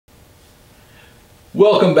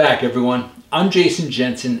Welcome back, everyone. I'm Jason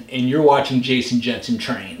Jensen and you're watching Jason Jensen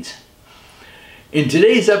Trains. In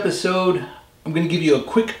today's episode, I'm going to give you a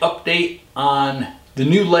quick update on the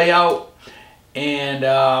new layout and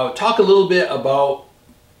talk a little bit about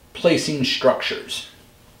placing structures.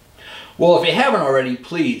 Well, if you haven't already,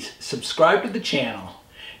 please subscribe to the channel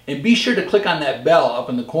and be sure to click on that bell up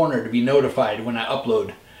in the corner to be notified when I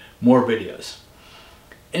upload more videos.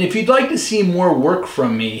 And if you'd like to see more work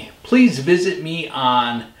from me, please visit me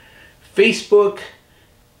on Facebook,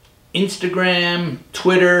 Instagram,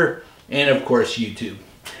 Twitter, and of course YouTube.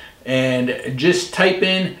 And just type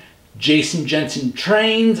in Jason Jensen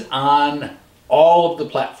Trains on all of the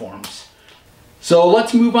platforms. So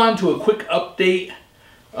let's move on to a quick update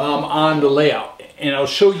on the layout, and I'll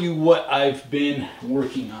show you what I've been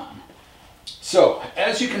working on. So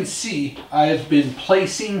as you can see, I've been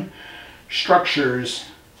placing structures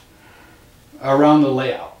around the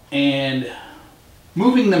layout and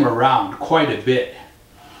moving them around quite a bit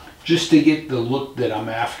just to get the look that I'm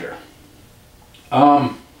after.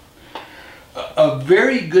 A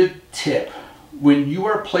very good tip when you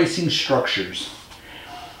are placing structures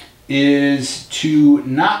is to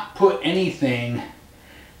not put anything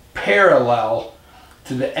parallel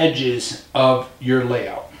to the edges of your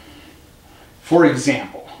layout. For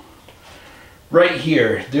example, right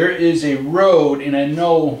here there is a road, and I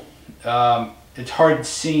know it's hard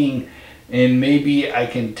seeing, and maybe I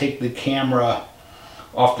can take the camera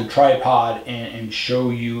off the tripod and show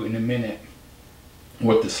you in a minute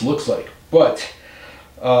what this looks like. But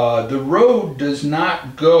the road does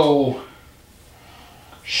not go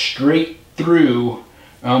straight through.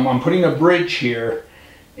 I'm putting a bridge here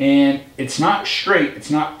and it's not straight, it's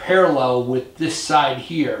not parallel with this side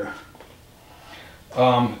here.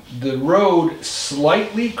 The road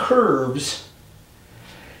slightly curves,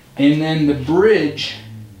 and then the bridge,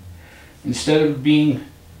 instead of being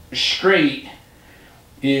straight,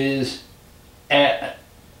 is at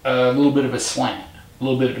a little bit of a slant, a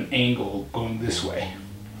little bit of an angle going this way.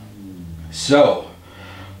 So,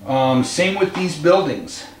 same with these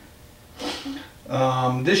buildings.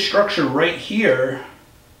 This structure right here,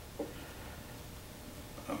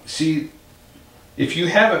 see, if you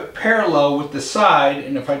have it parallel with the side,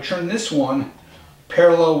 and if I turn this one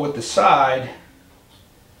parallel with the side,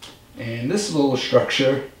 and this little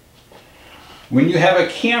structure, when you have a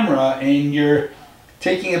camera and you're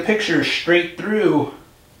taking a picture straight through,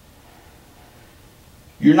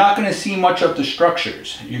 you're not going to see much of the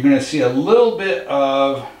structures. You're going to see a little bit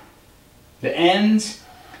of the ends,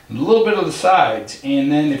 a little bit of the sides, and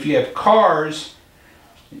then if you have cars,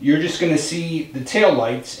 you're just going to see the tail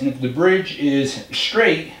lights. And if the bridge is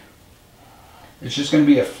straight, it's just going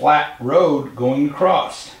to be a flat road going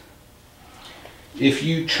across. If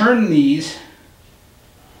you turn these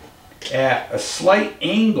at a slight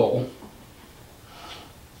angle,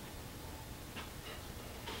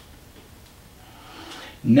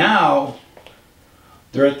 now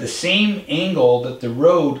they're at the same angle that the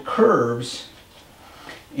road curves,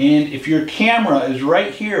 and if your camera is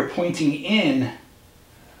right here pointing in,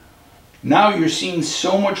 now you're seeing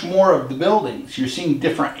so much more of the buildings. You're seeing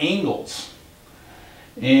different angles.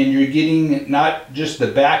 And you're getting not just the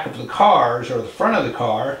back of the cars or the front of the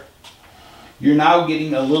car, you're now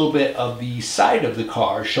getting a little bit of the side of the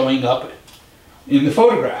car showing up in the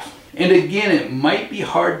photograph. And again, it might be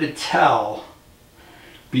hard to tell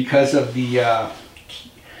because of the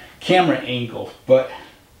camera angle, but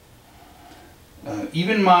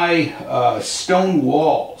even my stone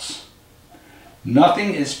walls,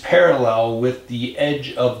 nothing is parallel with the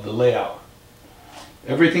edge of the layout.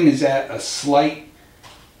 Everything is at a slight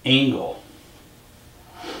angle.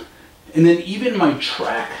 And then even my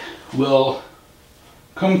track will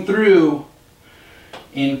come through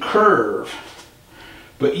and curve,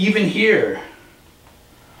 but even here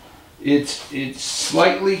it's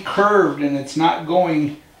slightly curved and it's not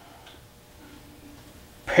going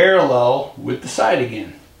parallel with the side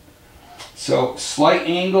again. So slight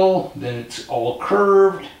angle, then it's all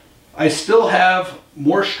curved. I still have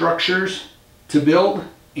more structures to build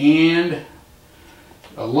and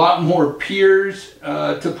a lot more piers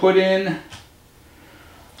to put in.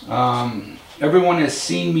 Everyone has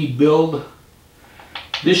seen me build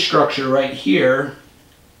this structure right here,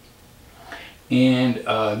 and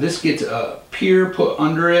this gets a pier put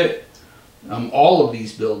under it. All of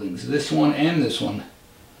these buildings, this one and this one,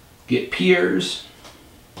 get piers.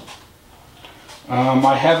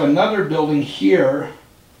 I have another building here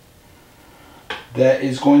that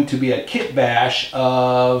is going to be a kit bash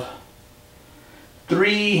of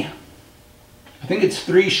I think it's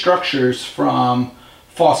three structures from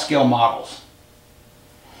Fall Scale Models.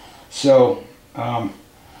 So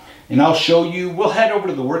And I'll show you, we'll head over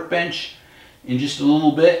to the workbench in just a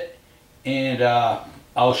little bit, and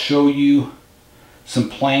I'll show you some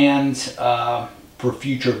plans for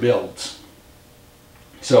future builds.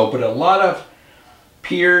 So, but a lot of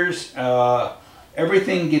piers,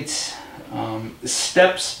 everything gets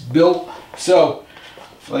steps built. So,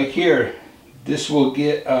 like here, this will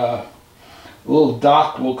get a little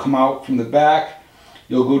dock will come out from the back.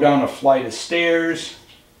 You'll go down a flight of stairs.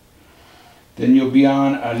 Then you'll be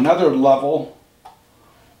on another level,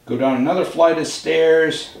 go down another flight of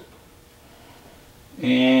stairs,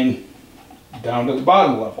 and down to the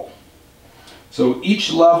bottom level. So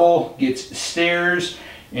each level gets stairs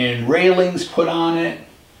and railings put on it,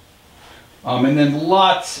 and then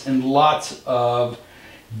lots and lots of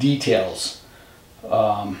details.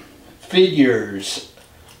 Figures,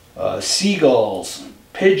 seagulls,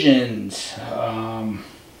 pigeons,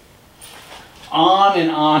 on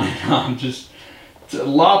and on and on, just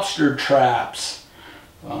lobster traps,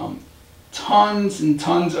 tons and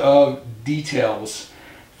tons of details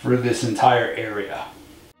for this entire area.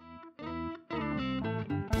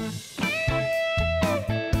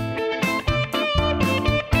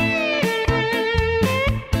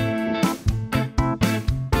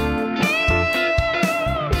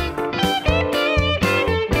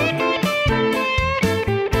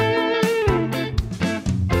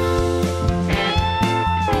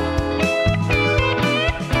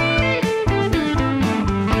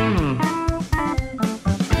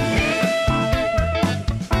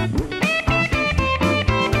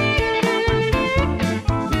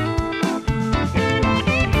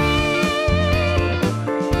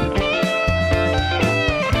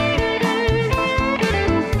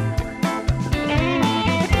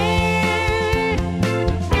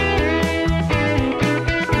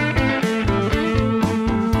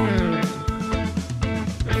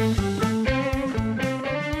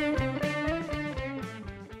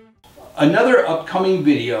 Another upcoming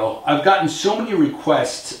video, I've gotten so many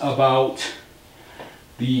requests about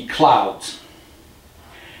the clouds,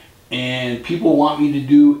 and people want me to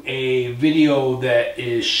do a video that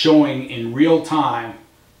is showing in real time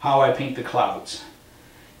how I paint the clouds.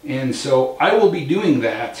 And so I will be doing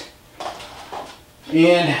that.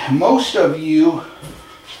 And most of you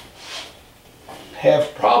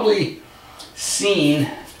have probably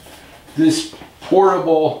seen this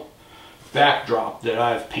portable backdrop that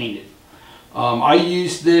I've painted. I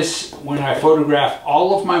use this when I photograph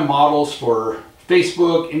all of my models for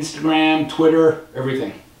Facebook, Instagram, Twitter,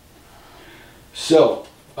 everything. So,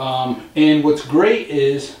 and what's great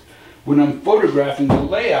is when I'm photographing the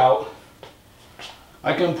layout,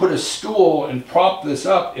 I can put a stool and prop this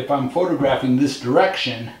up if I'm photographing this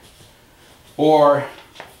direction, or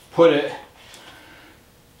put it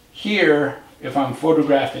here if I'm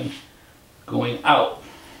photographing going out.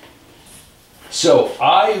 So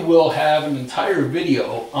I will have an entire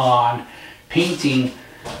video on painting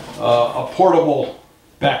a portable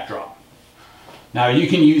backdrop. Now you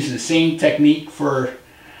can use the same technique for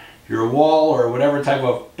your wall or whatever type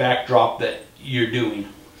of backdrop that you're doing.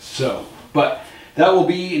 So, but that will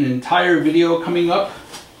be an entire video coming up.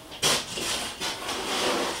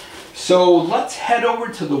 So let's head over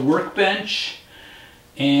to the workbench,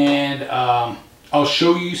 and I'll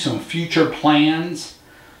show you some future plans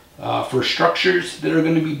for structures that are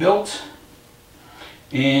going to be built,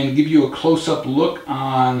 and give you a close-up look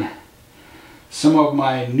on some of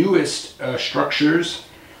my newest structures,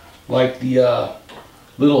 like the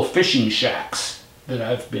little fishing shacks that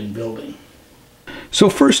I've been building. So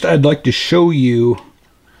first I'd like to show you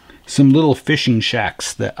some little fishing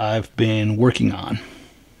shacks that I've been working on.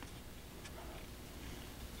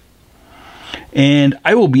 And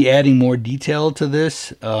I will be adding more detail to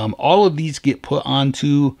this. All of these get put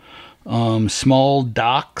onto small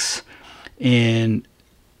docks, and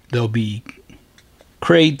there'll be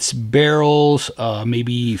crates, barrels,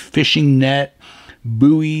 maybe fishing net,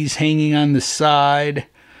 buoys hanging on the side,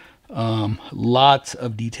 lots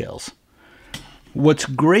of details. What's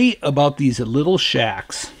great about these little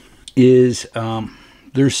shacks is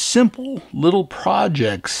they're simple little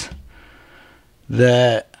projects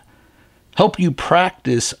that help you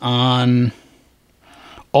practice on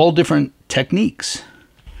all different techniques.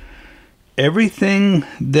 Everything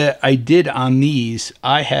that I did on these,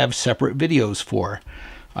 I have separate videos for.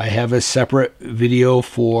 I have a separate video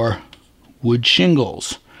for wood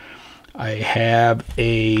shingles. I have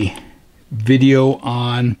a video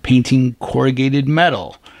on painting corrugated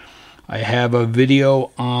metal. I have a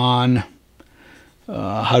video on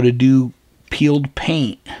how to do peeled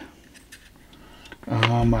paint.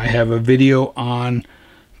 I have a video on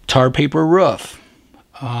tar paper roof.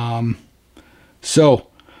 So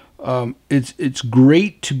it's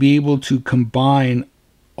great to be able to combine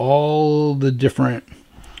all the different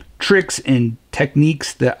tricks and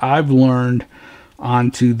techniques that I've learned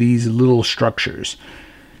onto these little structures.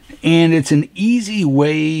 And it's an easy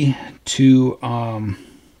way to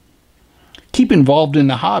keep involved in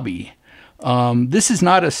the hobby. This is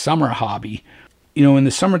not a summer hobby. You know, in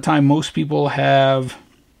the summertime, most people have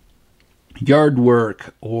yard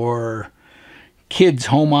work or kids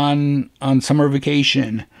home on summer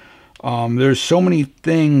vacation. There's so many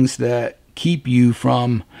things that keep you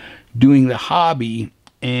from doing the hobby,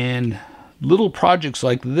 and little projects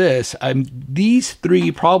like this, these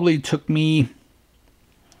three probably took me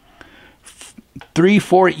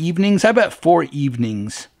 3-4 evenings. I bet 4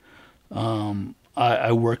 evenings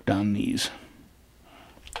I worked on these.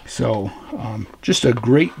 So just a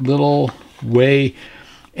great little way.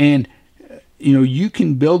 And you know, you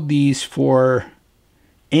can build these for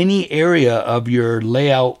any area of your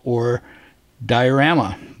layout or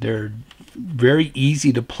diorama. They're very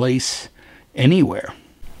easy to place anywhere.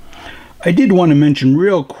 I did want to mention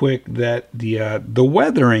real quick that the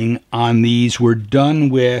weathering on these were done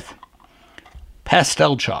with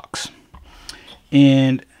pastel chalks,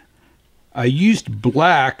 and I used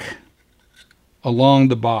black along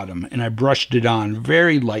the bottom and I brushed it on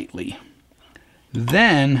very lightly.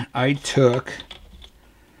 Then I took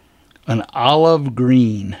an olive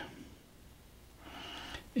green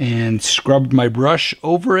and scrubbed my brush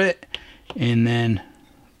over it and then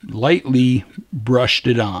lightly brushed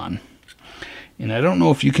it on. And I don't know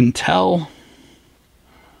if you can tell,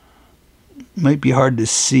 might be hard to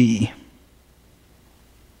see,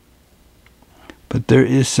 but there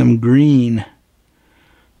is some green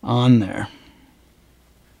on there.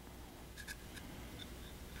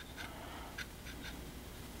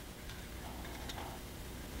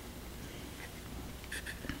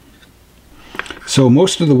 So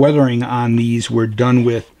most of the weathering on these were done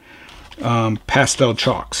with pastel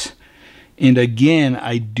chalks. And again,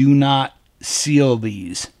 I do not seal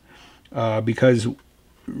these because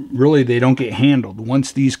really they don't get handled.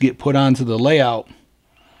 Once these get put onto the layout,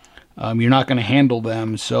 you're not going to handle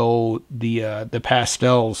them, so the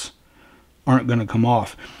pastels aren't going to come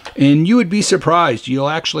off. And you would be surprised. You'll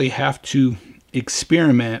actually have to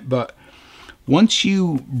experiment, but once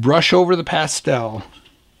you brush over the pastel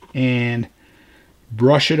and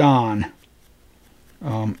brush it on,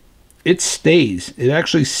 it stays. It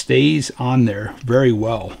actually stays on there very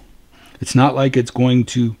well. It's not like it's going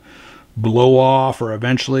to blow off or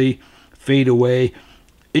eventually fade away.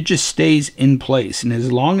 It just stays in place, and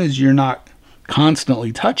as long as you're not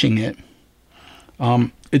constantly touching it,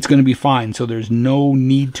 it's going to be fine. So there's no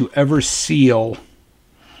need to ever seal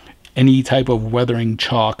any type of weathering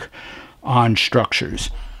chalk on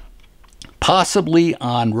structures. Possibly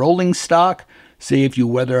on rolling stock. Say if you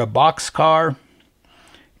weather a boxcar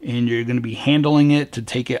and you're going to be handling it to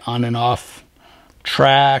take it on and off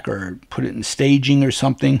track or put it in staging or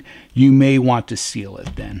something, you may want to seal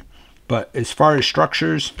it then. But as far as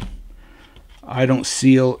structures, I don't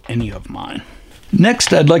seal any of mine.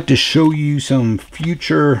 Next, I'd like to show you some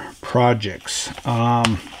future projects.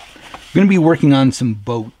 I'm going to be working on some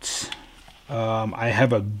boats. I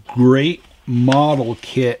have a great model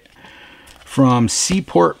kit from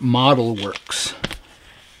Seaport Model Works.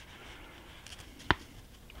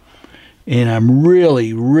 And I'm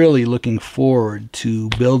really, really looking forward to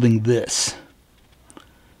building this.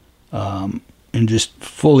 And just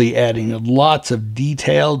fully adding lots of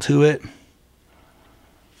detail to it.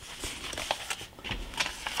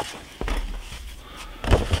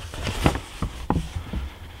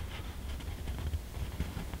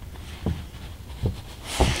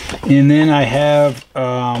 And then I have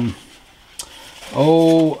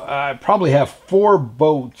I probably have 4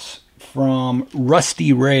 boats from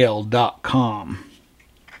rustyrail.com.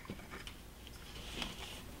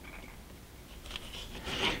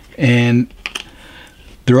 And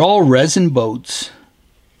they're all resin boats,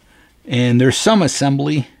 and there's some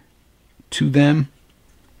assembly to them,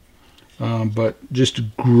 but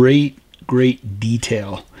just great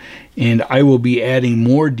detail. And I will be adding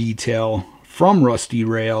more detail from Rusty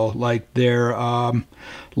Rail, like their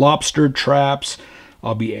lobster traps.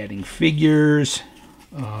 I'll be adding figures.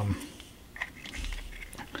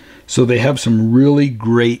 So they have some really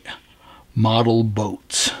great model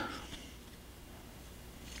boats.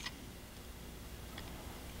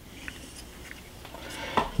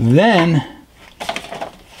 Then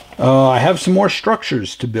I have some more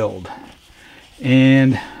structures to build,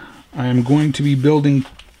 and I'm going to be building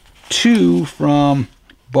 2 from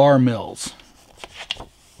Bar Mills.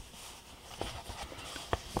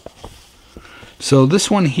 So this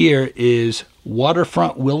one here is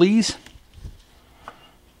waterfront willies.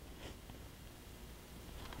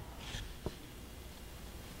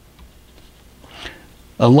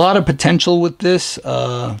 A lot of potential with this,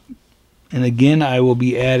 and again, I will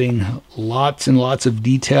be adding lots and lots of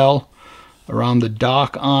detail around the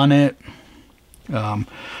dock on it.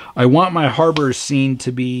 I want my harbor scene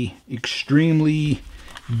to be extremely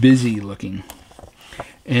busy looking.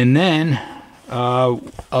 And then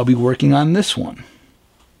I'll be working on this one.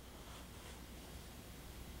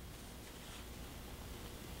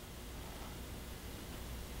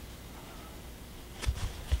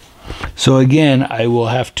 So again, I will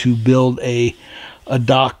have to build a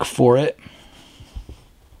dock for it.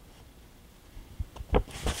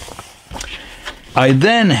 I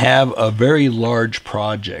then have a very large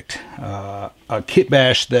project, a kit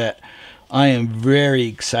bash that I am very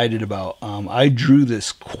excited about. I drew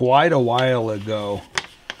this quite a while ago,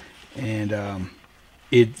 and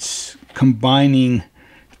it's combining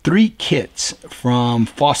 3 kits from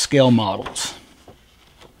Scale models.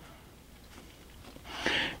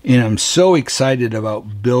 And I'm so excited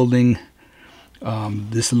about building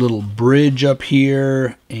this little bridge up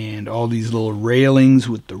here and all these little railings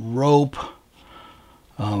with the rope.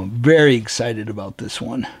 Very excited about this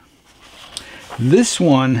one. This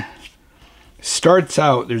one starts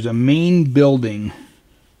out, there's a main building,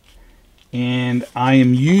 and I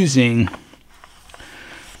am using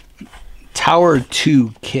Tower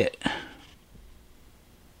 2 kit.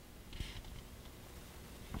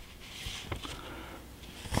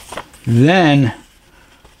 Then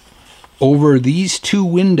over these 2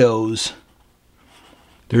 windows,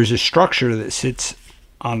 there's a structure that sits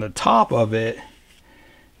on the top of it,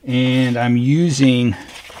 and I'm using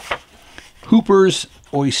Hooper's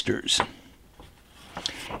oysters.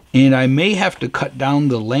 And I may have to cut down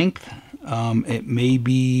the length. It may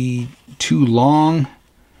be too long.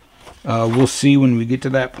 We'll see when we get to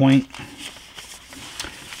that point.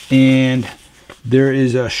 And there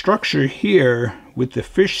is a structure here with the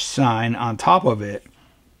fish sign on top of it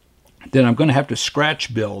that I'm going to have to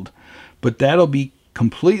scratch build, but that'll be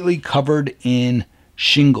completely covered in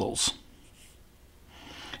shingles.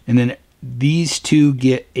 And then these 2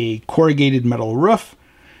 get a corrugated metal roof,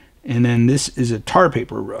 and then this is a tar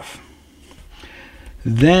paper roof.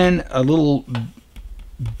 Then a little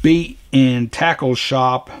bait and tackle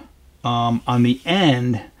shop on the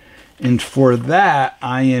end, and for that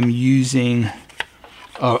I am using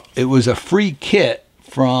it was a free kit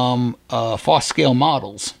from Scale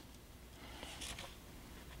models,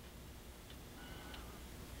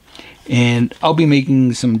 and I'll be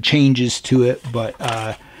making some changes to it, but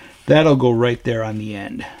that'll go right there on the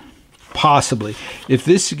end. Possibly, if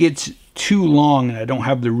this gets too long and I don't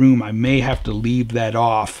have the room, I may have to leave that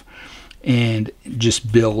off and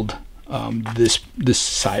just build this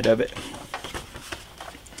side of it.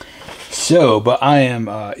 So, but I am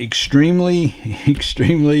extremely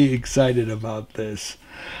excited about this.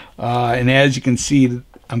 And as you can see,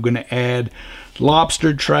 I'm going to add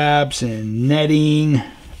lobster traps and netting.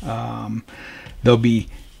 There'll be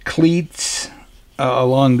cleats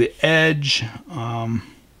along the edge.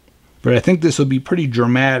 But I think this will be pretty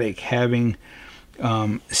dramatic, having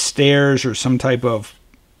stairs or some type of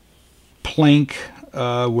plank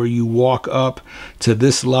where you walk up to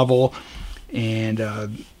this level, and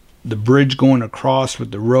the bridge going across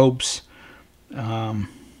with the ropes.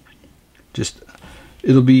 Just,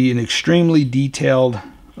 it'll be an extremely detailed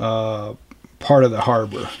part of the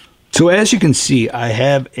harbor. So as you can see, I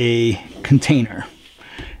have a container,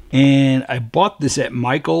 and I bought this at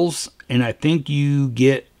Michael's, and I think you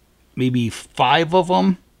get maybe 5 of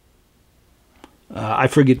them. I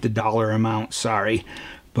forget the dollar amount, sorry,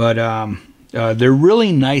 but they're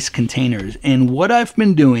really nice containers. And what I've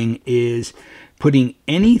been doing is putting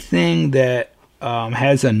anything that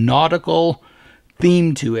has a nautical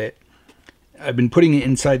theme to it, I've been putting it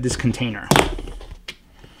inside this container.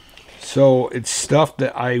 So it's stuff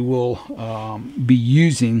that I will be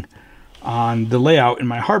using on the layout in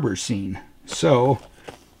my harbor scene. So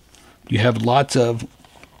you have lots of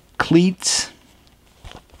cleats.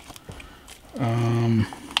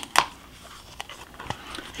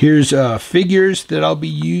 Here's figures that I'll be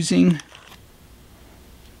using.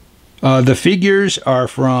 The figures are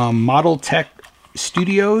from Model Tech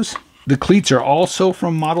Studios. The cleats are also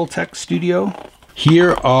from Model Tech Studio.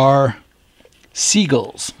 Here are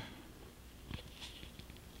seagulls.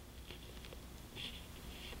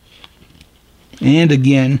 And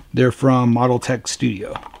again, they're from Model Tech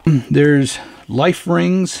Studio. There's life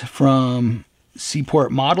rings from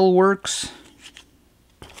Seaport Model Works.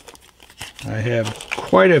 I have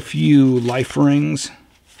quite a few life rings.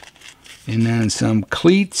 And then some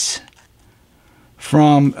cleats.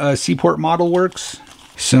 from Seaport Model Works.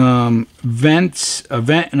 Some vents, a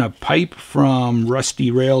vent and a pipe from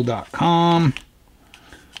rustyrail.com.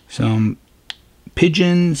 Some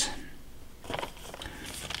pigeons.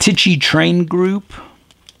 Tichy Train Group.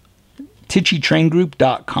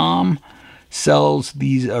 TichyTrainGroup.com sells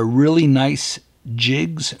these really nice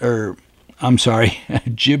jigs, or I'm sorry,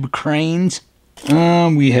 jib cranes.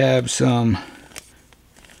 We have some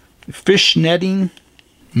fish netting,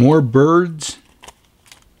 more birds.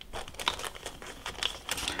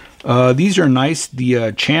 These are nice,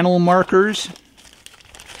 the channel markers.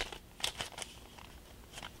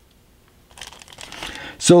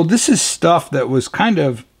 So this is stuff that was kind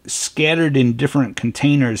of scattered in different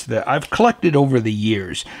containers that I've collected over the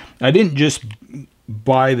years. I didn't just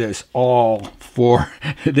buy this all for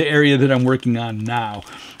the area that I'm working on now.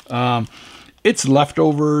 It's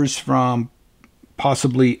leftovers from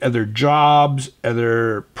possibly other jobs,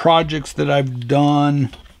 other projects that I've done.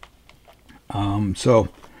 So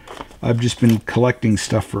I've just been collecting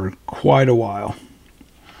stuff for quite a while.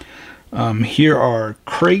 Here are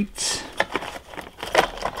crates.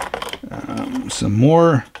 Some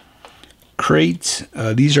more crates.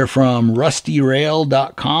 These are from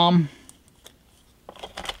rustyrail.com.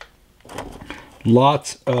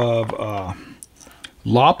 Lots of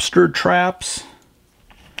lobster traps.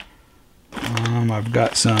 I've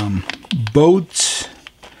got some boats.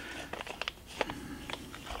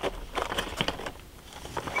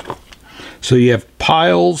 So you have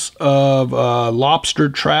piles of lobster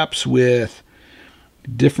traps with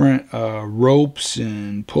different ropes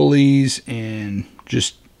and pulleys and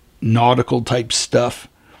just nautical type stuff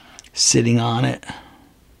sitting on it.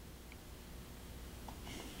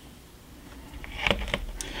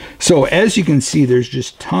 So as you can see, there's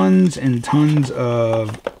just tons and tons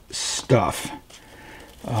of stuff.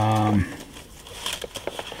 I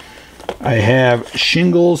have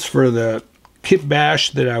shingles for the kit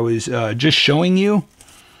bash that I was just showing you.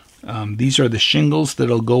 These are the shingles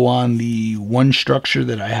that'll go on the one structure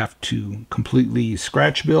that I have to completely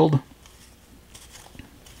scratch build.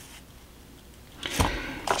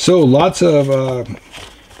 So lots of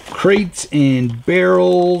crates and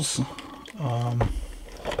barrels,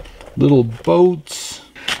 little boats.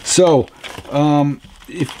 So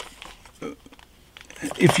if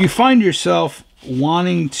you find yourself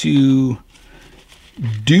wanting to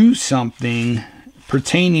do something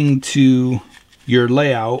pertaining to your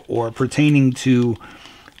layout or pertaining to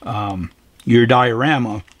your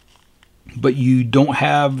diorama, but you don't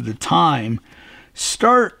have the time,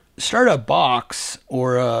 start a box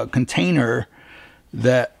or a container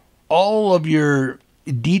that all of your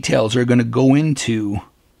details are going to go into,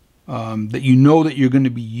 that you know that you're going to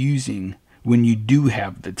be using when you do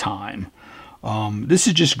have the time. This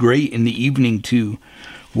is just great in the evening to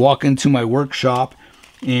walk into my workshop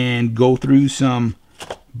and go through some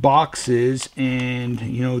boxes and,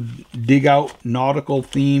 you know, dig out nautical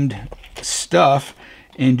themed stuff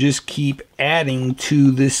and just keep adding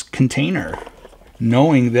to this container,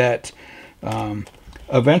 knowing that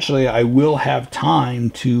eventually I will have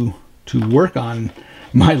time to work on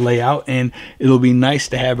my layout, and it'll be nice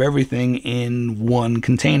to have everything in one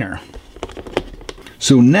container.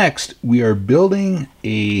 So next we are building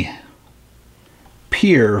a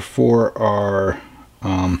pier for our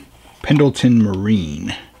Pendleton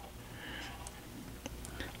Marine.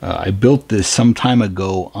 I built this some time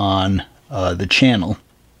ago on the channel,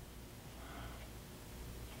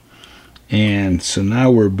 and so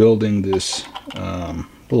now we're building this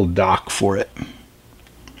little dock for it.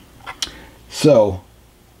 So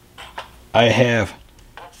I have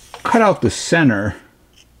cut out the center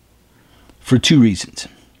for two reasons.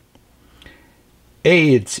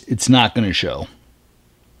 A, it's not going to show,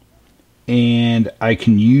 and I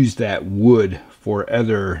can use that wood for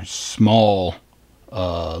other small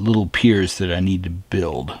little piers that I need to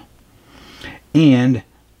build. And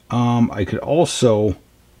I could also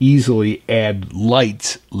easily add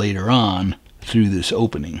lights later on through this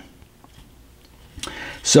opening.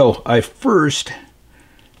 So I first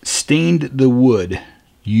stained the wood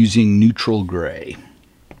using neutral gray,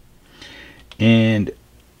 and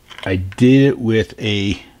I did it with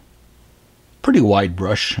a pretty wide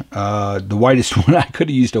brush. The widest one, I could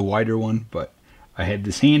have used a wider one, but I had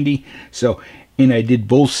this handy. And I did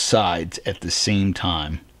both sides at the same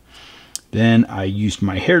time. Then I used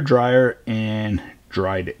my hair dryer and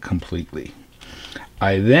dried it completely.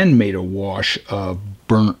 I then made a wash of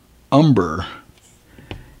burnt umber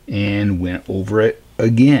and went over it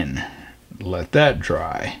again. Let that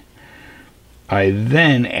dry. I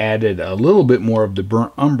then added a little bit more of the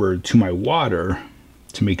burnt umber to my water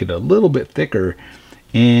to make it a little bit thicker,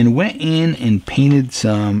 and went in and painted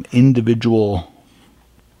some individual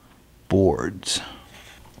boards.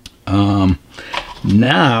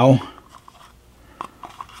 Now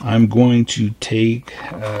I'm going to take,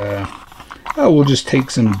 we'll just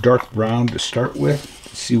take some dark brown to start with,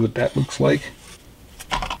 see what that looks like.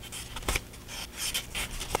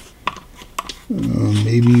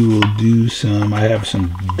 Maybe we'll do some, I have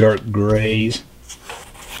some dark grays.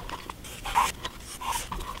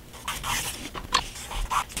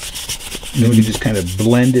 Then we just kind of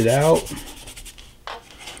blend it out.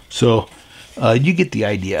 So you get the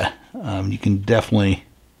idea. You can definitely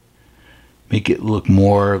make it look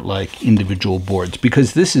more like individual boards,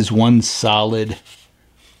 because this is one solid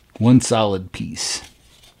piece.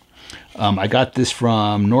 I got this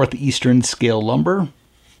from Northeastern Scale Lumber.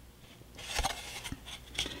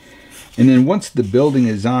 And then once the building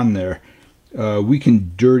is on there, we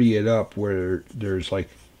can dirty it up where there's like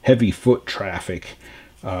heavy foot traffic.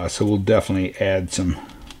 So we'll definitely add some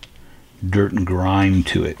dirt and grime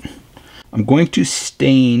to it. I'm going to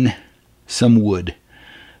stain some wood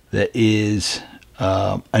that is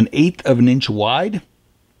 1/8 of an inch wide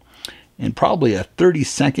and probably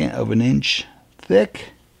 1/32 of an inch thick.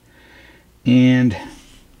 And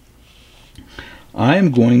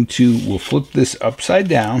I'm going to, we'll flip this upside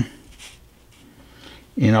down,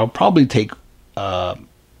 and I'll probably take 4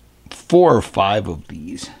 or 5 of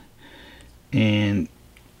these, and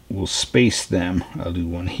we'll space them. I'll do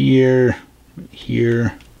one here,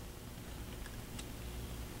 here.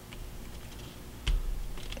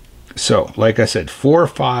 So, like I said, 4 or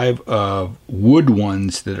 5 of wood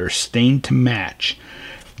ones that are stained to match.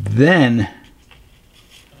 Then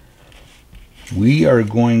we are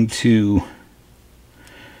going to,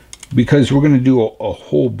 because we're going to do a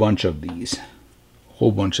whole bunch of these,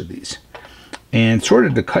 and sort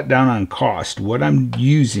of to cut down on cost, what I'm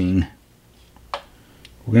using,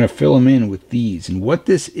 we're going to fill them in with these. And what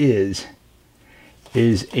this is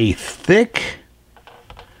a thick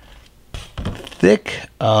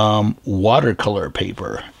watercolor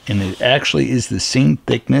paper, and it actually is the same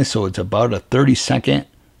thickness, so it's about 1/32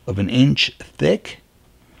 of an inch thick.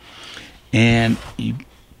 And you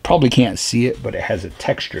probably can't see it, but it has a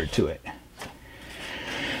texture to it.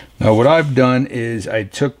 Now what I've done is I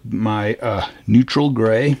took my neutral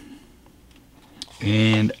gray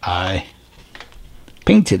and I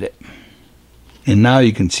painted it, and now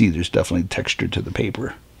you can see there's definitely texture to the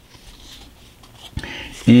paper.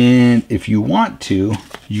 And if you want to,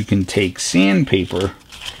 you can take sandpaper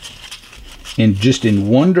and just in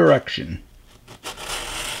one direction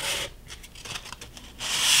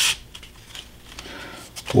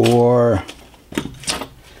or,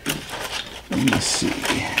 let me see,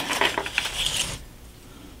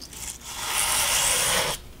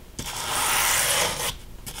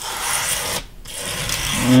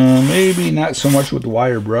 maybe not so much with the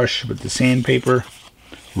wire brush, but the sandpaper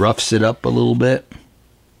roughs it up a little bit.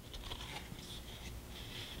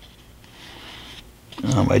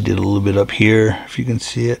 I did a little bit up here, if you can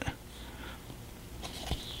see it.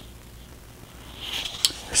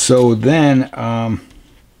 So then I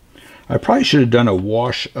probably should have done a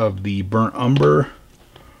wash of the burnt umber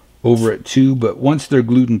over it too, but once they're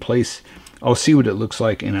glued in place, I'll see what it looks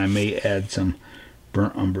like, and I may add some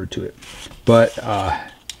burnt umber to it. But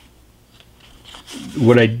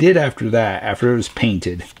what I did after that, after it was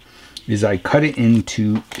painted, is I cut it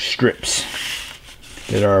into strips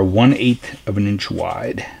that are 1/8 of an inch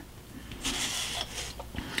wide.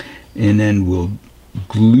 And then we'll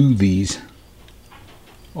glue these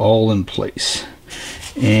all in place.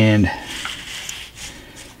 And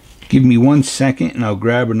give me 1 second and I'll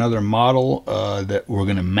grab another model that we're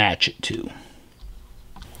going to match it to.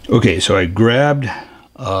 Okay, so I grabbed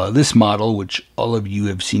this model, which all of you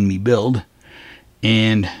have seen me build,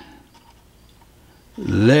 and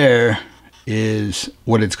there is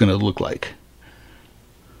what it's going to look like.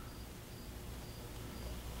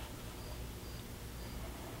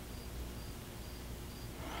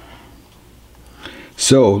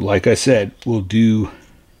 So, like I said, we'll do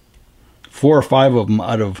 4 or 5 of them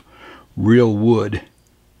out of real wood,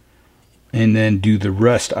 and then do the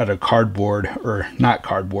rest out of cardboard, or not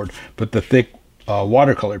cardboard, but the thick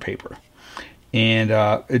watercolor paper. And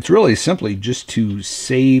it's really simply just to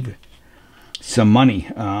save some money.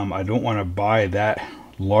 I don't want to buy that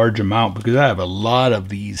large amount because I have a lot of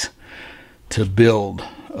these to build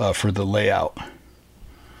for the layout.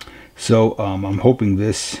 So I'm hoping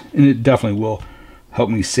this, and it definitely will help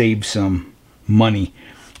me save some money.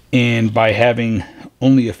 And by having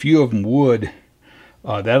only a few of them wood,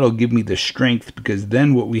 that'll give me the strength, because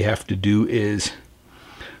then what we have to do is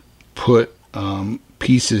put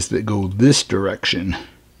pieces that go this direction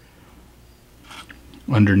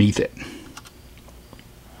underneath it.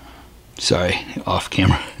 Sorry, off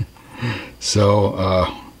camera. So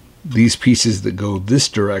these pieces that go this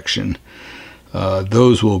direction,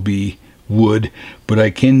 those will be wood, but I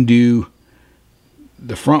can do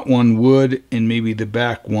the front one wood and maybe the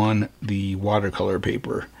back one the watercolor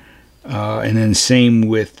paper. And then same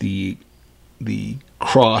with the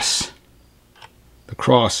cross. The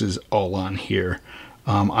cross is all on here.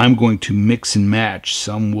 I'm going to mix and match.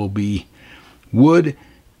 Some will be wood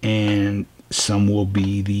and some will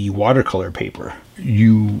be the watercolor paper.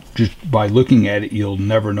 You just by looking at it, you'll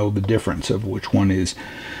never know the difference of which one is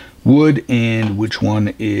wood and which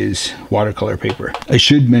one is watercolor paper. I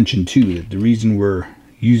should mention too that the reason we're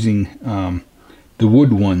using the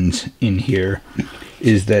wood ones in here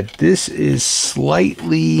is that this is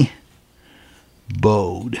slightly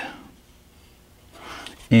bowed,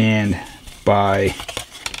 and by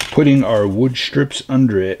putting our wood strips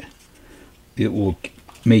under it, it will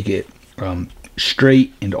make it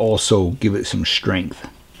straight and also give it some strength.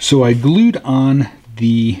 So I glued on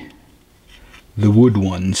the wood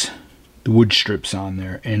ones, the wood strips on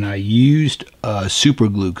there, and I used super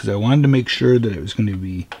glue because I wanted to make sure that it was going to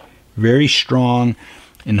be very strong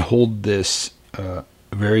and hold this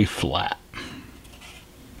very flat.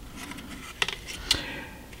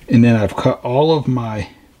 And then I've cut all of my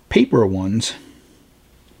paper ones,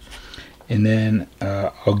 and then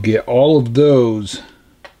I'll get all of those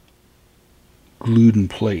glued in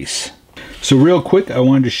place. So real quick, I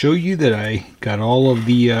wanted to show you that I got all of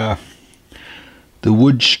the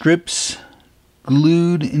wood strips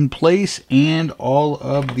glued in place and all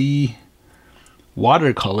of the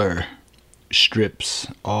watercolor strips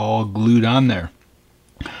all glued on there.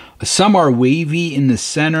 Some are wavy in the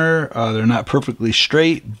center. They're not perfectly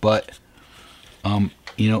straight, but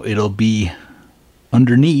you know, it'll be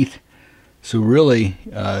underneath. So really,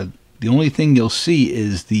 the only thing you'll see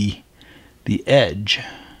is the edge.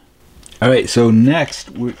 All right, so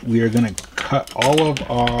next we are going to cut all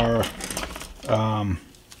of our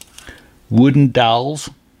wooden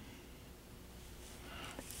dowels.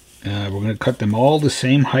 We're going to cut them all the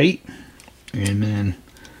same height and then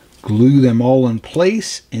glue them all in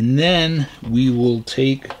place, and then we will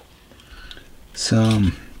take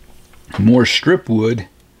some more strip wood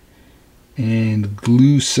and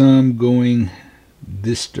glue some going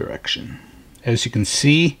this direction. As you can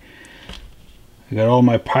see, I got all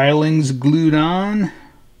my pilings glued on.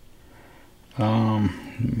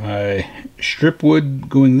 My strip wood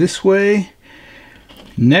going this way.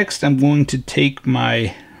 Next, I'm going to take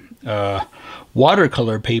my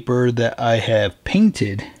watercolor paper that I have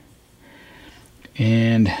painted,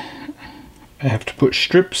 and I have to put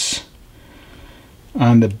strips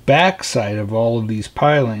on the back side of all of these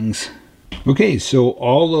pilings. Okay, so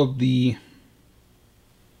all of the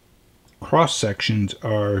cross sections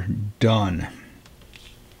are done.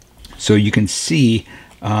 So you can see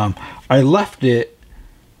I left it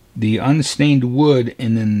the unstained wood,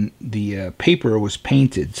 and then the paper was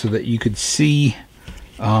painted so that you could see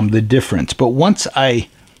the difference. But once I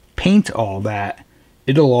paint all that,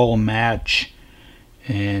 it'll all match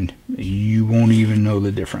and you won't even know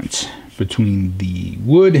the difference between the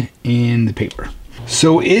wood and the paper.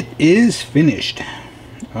 So it is finished.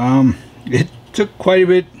 It took quite a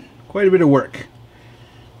bit of work,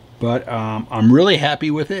 but I'm really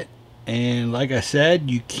happy with it. And like I said,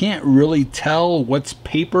 you can't really tell what's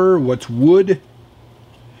paper, what's wood.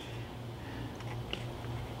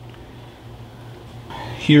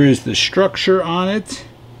 Here is the structure on it.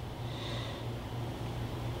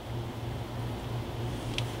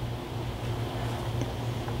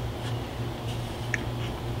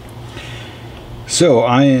 So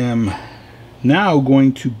I am now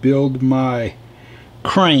going to build my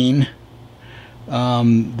crane.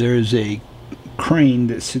 There's a crane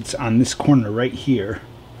that sits on this corner right here,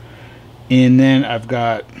 and then I've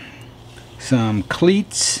got some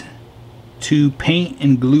cleats to paint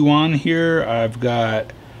and glue on here. I've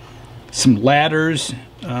got some ladders,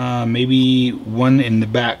 maybe one in the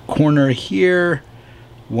back corner here,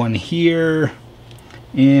 one here,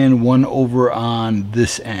 and one over on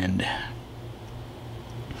this end.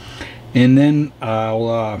 And then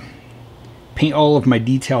I'll paint all of my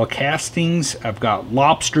detail castings. I've got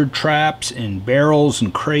lobster traps and barrels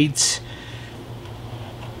and crates,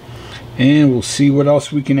 and we'll see what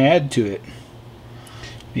else we can add to it.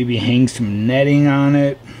 Maybe hang some netting on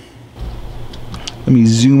it. Let me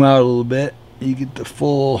zoom out a little bit. You get the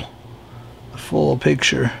full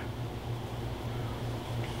picture.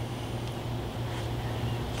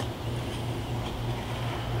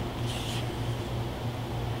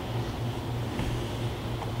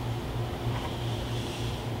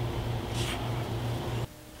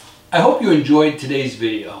 I hope you enjoyed today's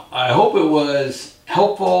video. I hope it was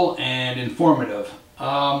helpful and informative.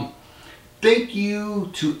 Thank you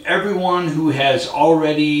to everyone who has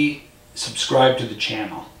already subscribed to the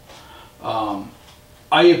channel.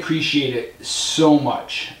 I appreciate it so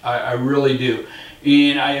much. I really do.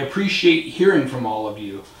 And I appreciate hearing from all of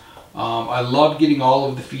you. I love getting all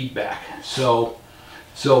of the feedback. So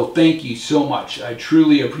thank you so much. I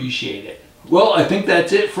truly appreciate it. Well, I think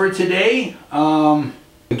that's it for today.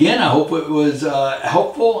 Again, I hope it was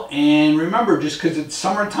helpful. And remember, just because it's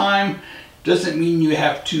summertime doesn't mean you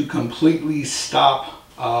have to completely stop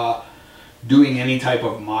doing any type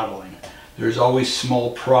of modeling. There's always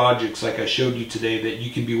small projects like I showed you today that you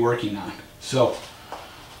can be working on. So,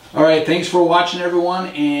 all right, thanks for watching everyone,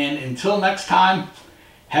 and until next time,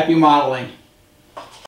 happy modeling.